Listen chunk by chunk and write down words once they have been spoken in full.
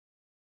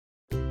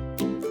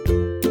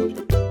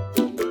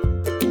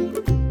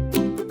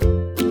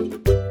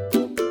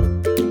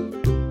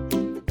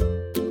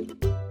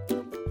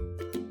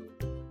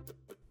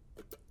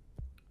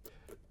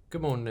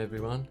Good morning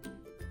everyone,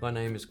 my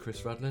name is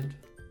Chris Rudland.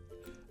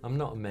 I'm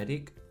not a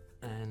medic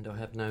and I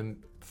have no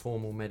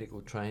formal medical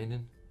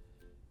training,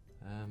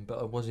 but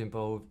I was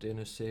involved in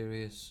a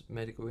serious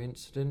medical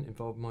incident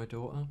involving my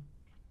daughter.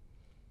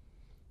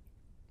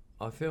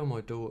 I feel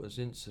my daughter's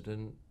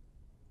incident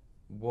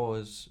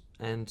was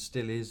and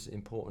still is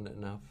important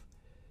enough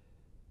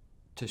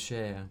to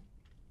share.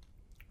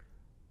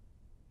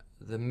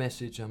 The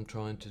message I'm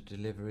trying to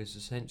deliver is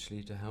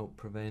essentially to help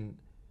prevent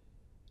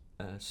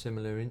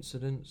similar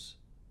incidents.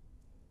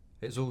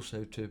 It's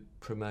also to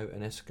promote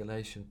an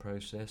escalation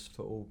process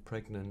for all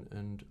pregnant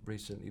and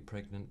recently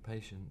pregnant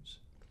patients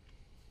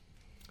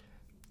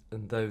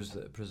and those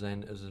that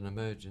present as an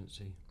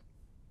emergency.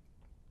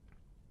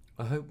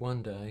 I hope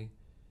one day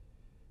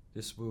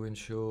this will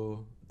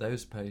ensure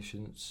those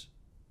patients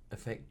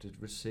affected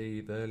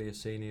receive earlier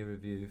senior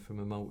review from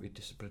a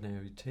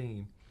multidisciplinary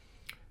team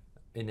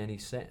in any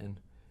setting.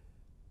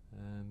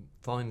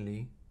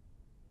 Finally,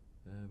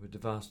 with the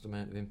vast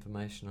amount of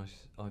information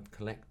I've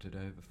collected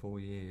over 4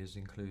 years,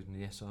 including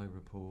the SI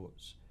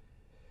reports,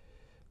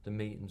 the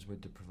meetings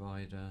with the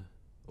provider,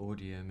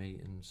 audio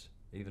meetings,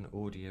 even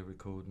audio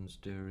recordings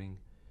during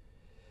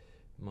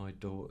my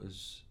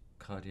daughter's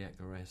cardiac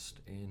arrest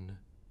in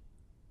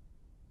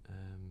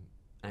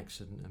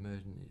accident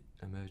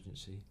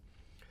emergency,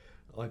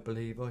 I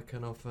believe I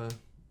can offer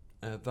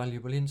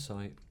valuable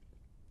insight.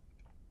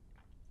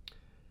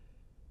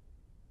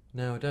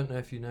 Now, I don't know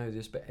if you know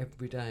this, but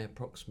every day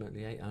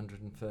approximately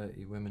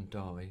 830 women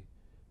die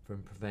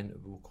from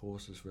preventable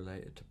causes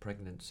related to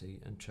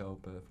pregnancy and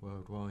childbirth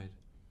worldwide.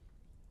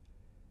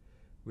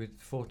 With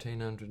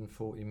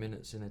 1440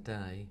 minutes in a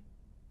day,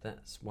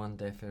 that's one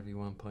death every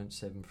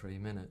 1.73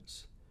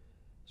 minutes.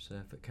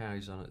 So if it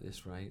carries on at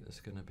this rate,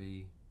 that's going to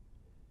be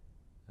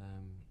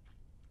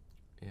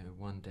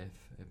one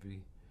death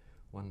every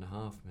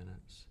 1.5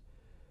 minutes.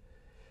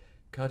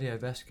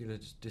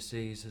 Cardiovascular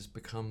disease has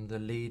become the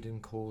leading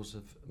cause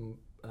of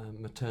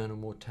maternal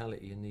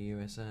mortality in the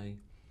USA.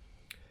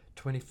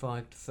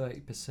 25 to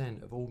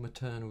 30% of all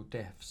maternal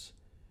deaths,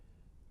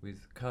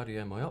 with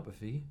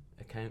cardiomyopathy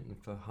accounting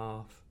for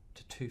half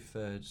to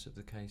 2/3 of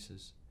the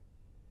cases.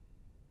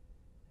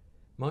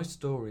 My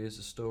story is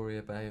a story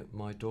about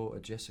my daughter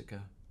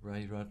Jessica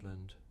Ray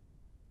Rudland.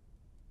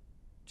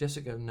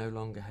 Jessica no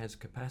longer has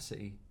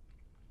capacity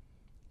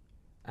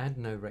and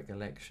no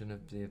recollection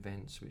of the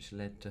events which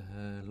led to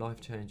her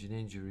life-changing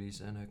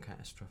injuries and her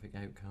catastrophic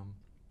outcome.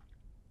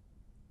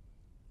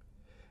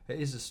 It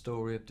is a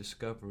story of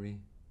discovery,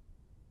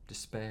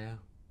 despair,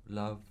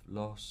 love,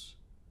 loss,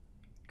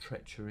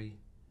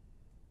 treachery,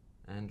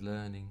 and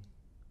learning.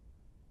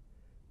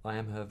 I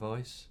am her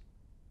voice,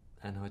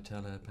 and I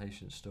tell her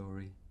patient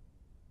story.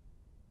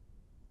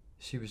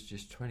 She was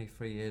just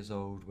 23 years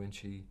old when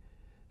she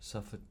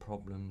suffered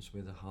problems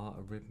with a heart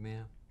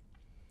arrhythmia.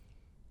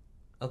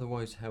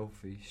 Otherwise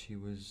healthy, she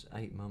was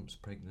 8 months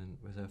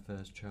pregnant with her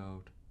first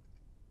child.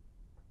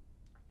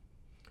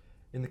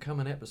 In the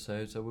coming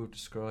episodes, I will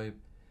describe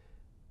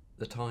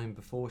the time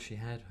before she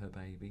had her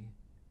baby,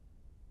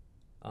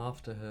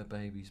 after her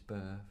baby's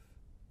birth,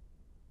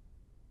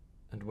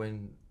 and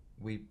when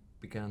we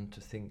began to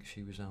think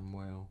she was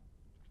unwell.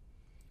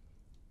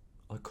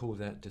 I call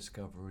that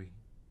discovery.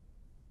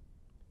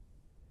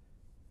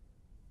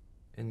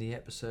 In the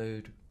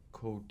episode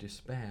called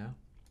Despair,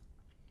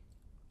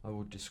 I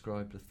will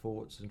describe the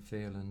thoughts and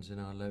feelings in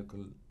our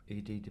local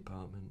ED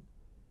department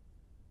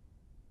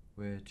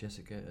where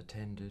Jessica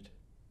attended.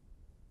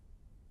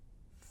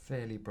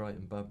 Fairly bright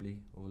and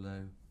bubbly,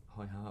 although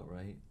high heart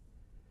rate,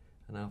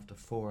 and after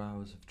 4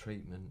 hours of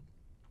treatment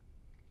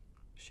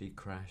she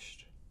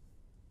crashed,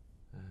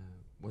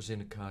 was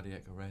in a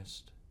cardiac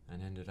arrest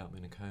and ended up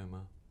in a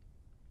coma.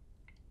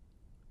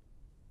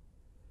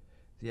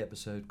 The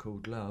episode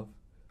called Love,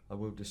 I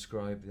will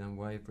describe the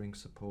unwavering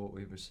support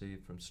we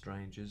received from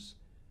strangers,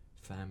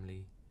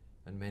 family,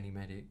 and many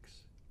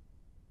medics.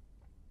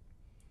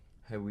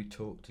 How we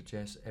talked to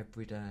Jess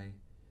every day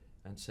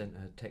and sent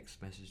her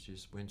text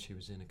messages when she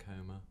was in a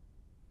coma.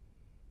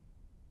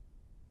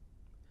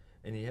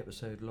 In the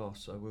episode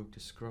Loss, I will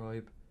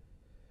describe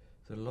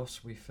the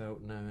loss we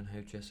felt knowing how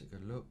Jessica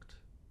looked,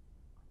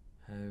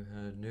 how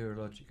her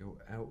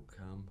neurological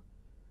outcome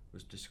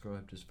was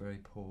described as very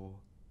poor,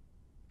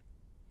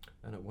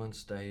 and at one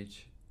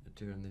stage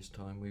during this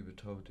time we were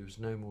told there was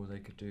no more they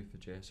could do for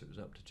Jess, it was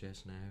up to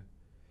Jess now.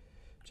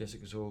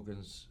 Jessica's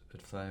organs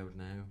had failed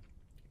now,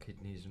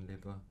 kidneys and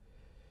liver.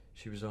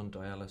 She was on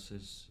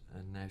dialysis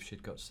and now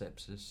she'd got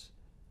sepsis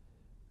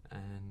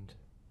and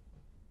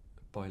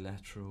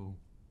bilateral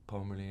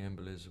pulmonary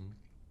embolism.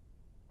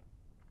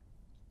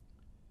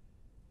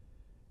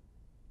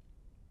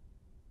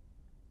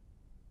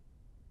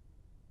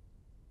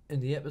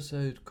 In the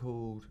episode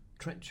called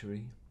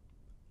Treachery,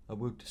 I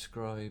will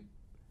describe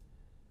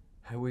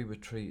how we were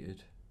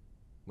treated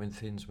when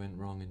things went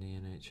wrong in the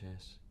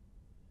NHS.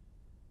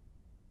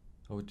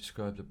 I would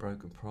describe the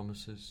broken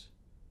promises,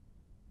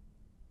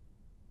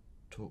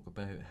 talk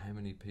about how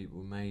many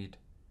people made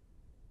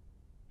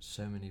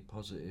so many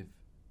positive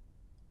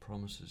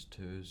promises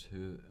to us,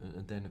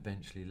 and then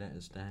eventually let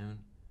us down,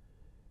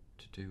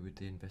 to do with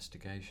the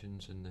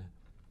investigations and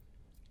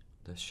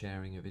the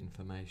sharing of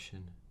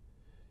information,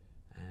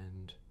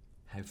 and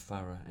how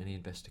thorough any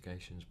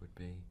investigations would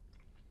be.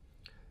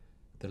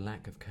 The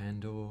lack of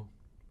candour,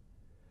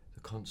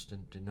 the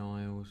constant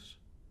denials,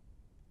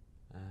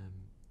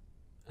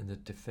 and the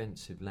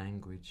defensive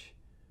language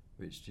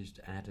which just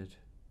added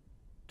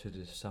to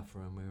the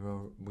suffering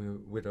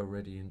we'd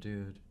already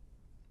endured.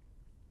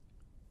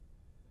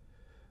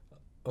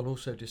 I'll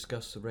also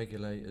discuss the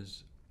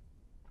regulators,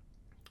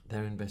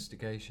 their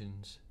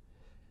investigations,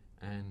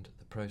 and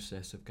the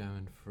process of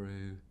going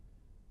through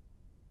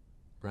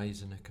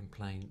raising a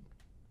complaint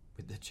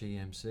with the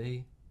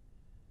GMC,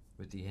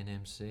 with the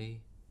NMC,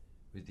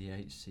 with the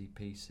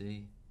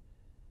HCPC,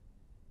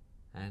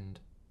 and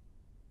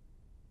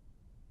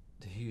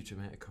the huge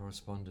amount of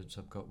correspondence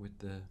I've got with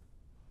the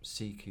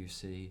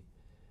CQC.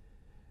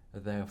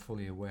 They are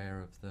fully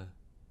aware of the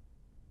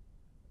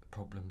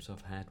problems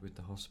I've had with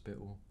the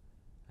hospital,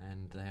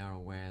 and they are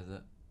aware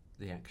that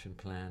the action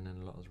plan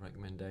and a lot of the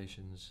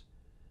recommendations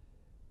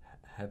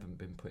haven't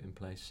been put in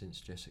place since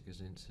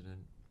Jessica's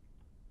incident.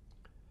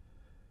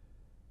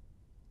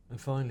 And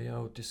finally,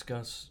 I'll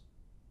discuss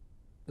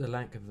the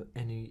lack of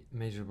any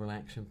measurable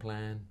action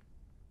plan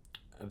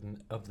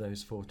of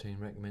those 14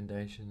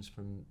 recommendations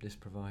from this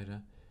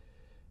provider,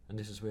 and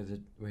this is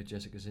where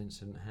Jessica's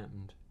incident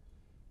happened.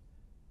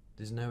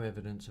 There's no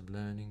evidence of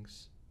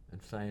learnings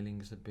and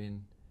failings have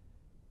been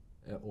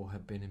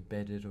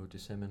embedded or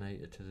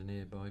disseminated to the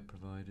nearby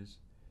providers.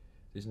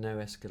 There's no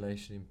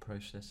escalation in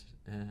process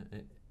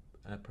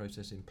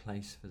in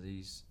place for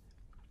these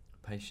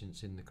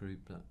patients in the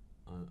group that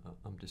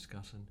I'm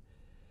discussing.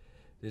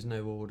 There's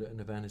no audit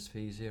of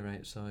anaesthesia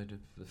outside of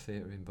the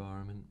theatre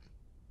environment.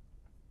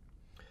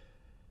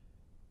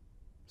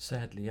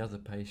 Sadly, other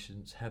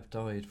patients have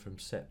died from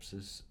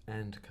sepsis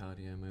and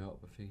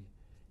cardiomyopathy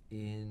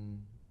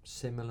in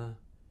similar,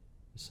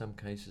 in some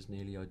cases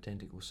nearly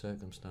identical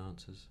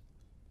circumstances,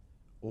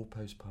 all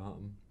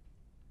postpartum,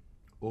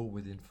 all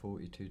within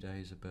 42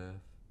 days of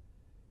birth,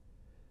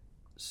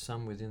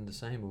 some within the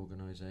same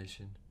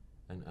organisation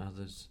and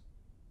others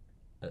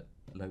at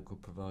local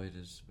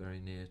providers very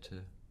near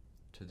to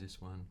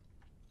this one.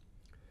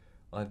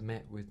 I've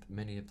met with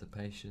many of the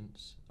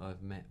patients.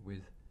 I've met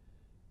with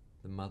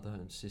the mother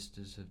and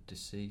sisters of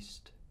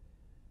deceased,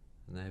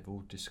 and they've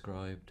all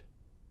described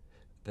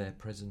their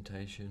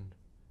presentation,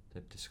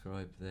 they've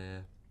described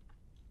their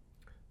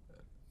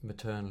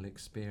maternal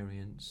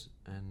experience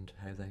and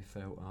how they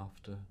felt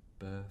after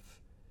birth,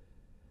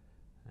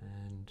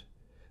 and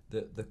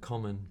the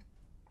common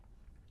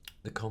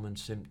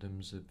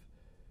symptoms of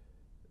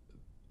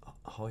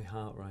high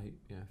heart rate,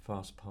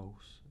 fast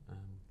pulse,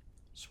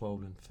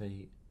 swollen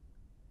feet,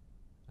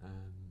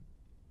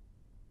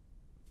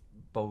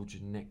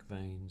 bulging neck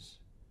veins,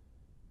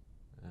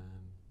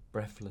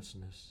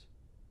 breathlessness,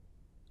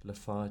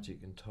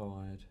 lethargic and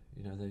tired.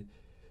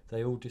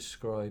 They all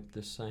describe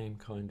the same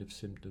kind of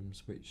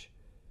symptoms which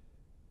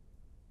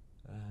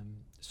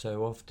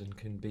so often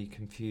can be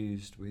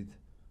confused with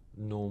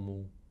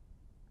normal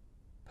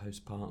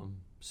postpartum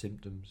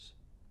symptoms,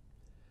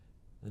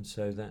 and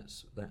so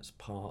that's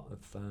part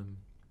of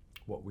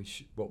what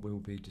we'll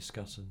be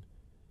discussing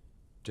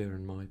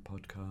during my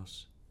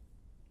podcast.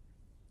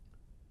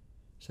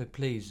 So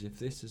please, if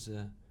this is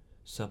a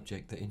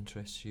subject that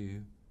interests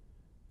you,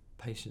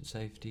 patient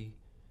safety,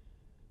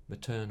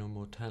 maternal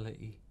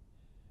mortality,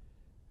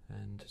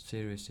 and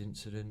serious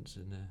incidents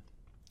and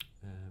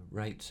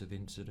rates of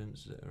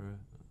incidents that are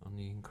on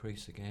the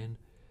increase again,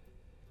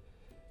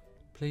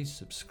 please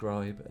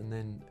subscribe, and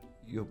then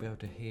you'll be able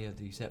to hear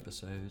these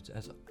episodes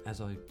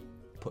as I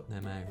put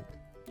them out.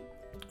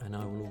 And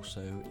I will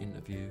also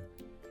interview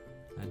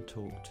and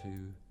talk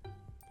to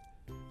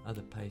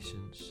other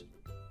patients,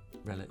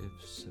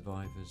 relatives,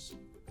 survivors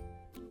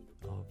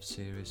of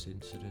serious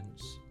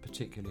incidents,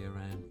 particularly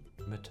around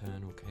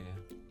maternal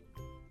care.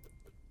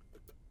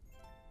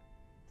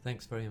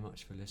 Thanks very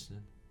much for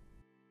listening.